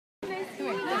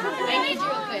need you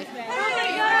real quick.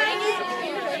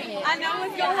 I know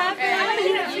what's going to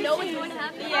happen. You know what's going to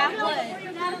happen? Yeah. What?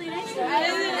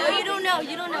 No, you don't know.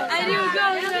 You don't know. I do. Go.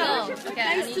 Okay,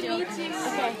 Nice to meet you.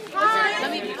 Okay. Hi. Let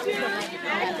me.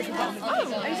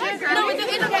 No, it's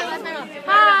okay.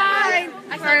 Hi.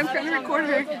 Sorry, I'm trying to record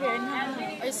her. Are you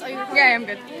recording? Yeah, I'm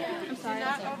good. I'm sorry.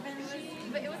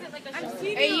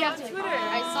 Hey, you have to.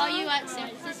 I saw you at San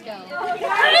Francisco.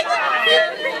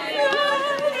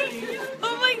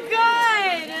 Oh my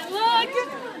God! Look!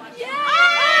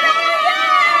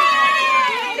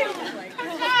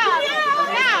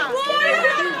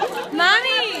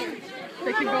 Mommy!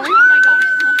 They keep going? Oh my gosh.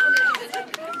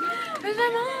 Where's my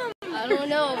mom? I don't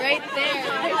know. Right there.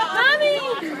 Mommy!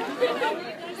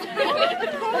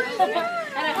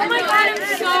 Oh my God, I'm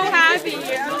so happy.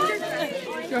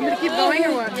 You want me to keep going or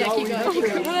what? Yeah, keep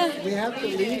going. We have to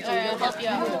leave. Alright, I'll help you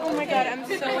out. Oh my God, I'm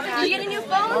so happy. Did you get a new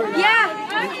phone? Yeah!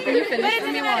 Can you finish for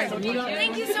me while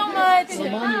Thank you so much.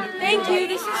 Thank you,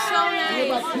 this is so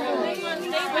nice. Oh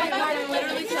my God, I'm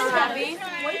literally so happy.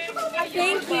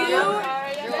 Thank you.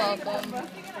 You're welcome.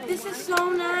 This is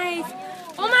so nice.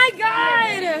 Oh my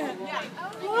God!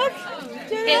 Look!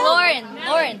 Hey, Lauren.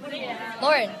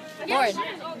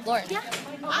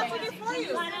 I'll put it for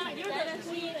you.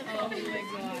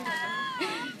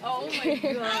 Oh my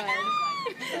God.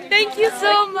 Thank you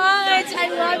so much. I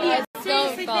love you.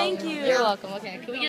 Seriously, thank you. You're welcome. Okay, can we get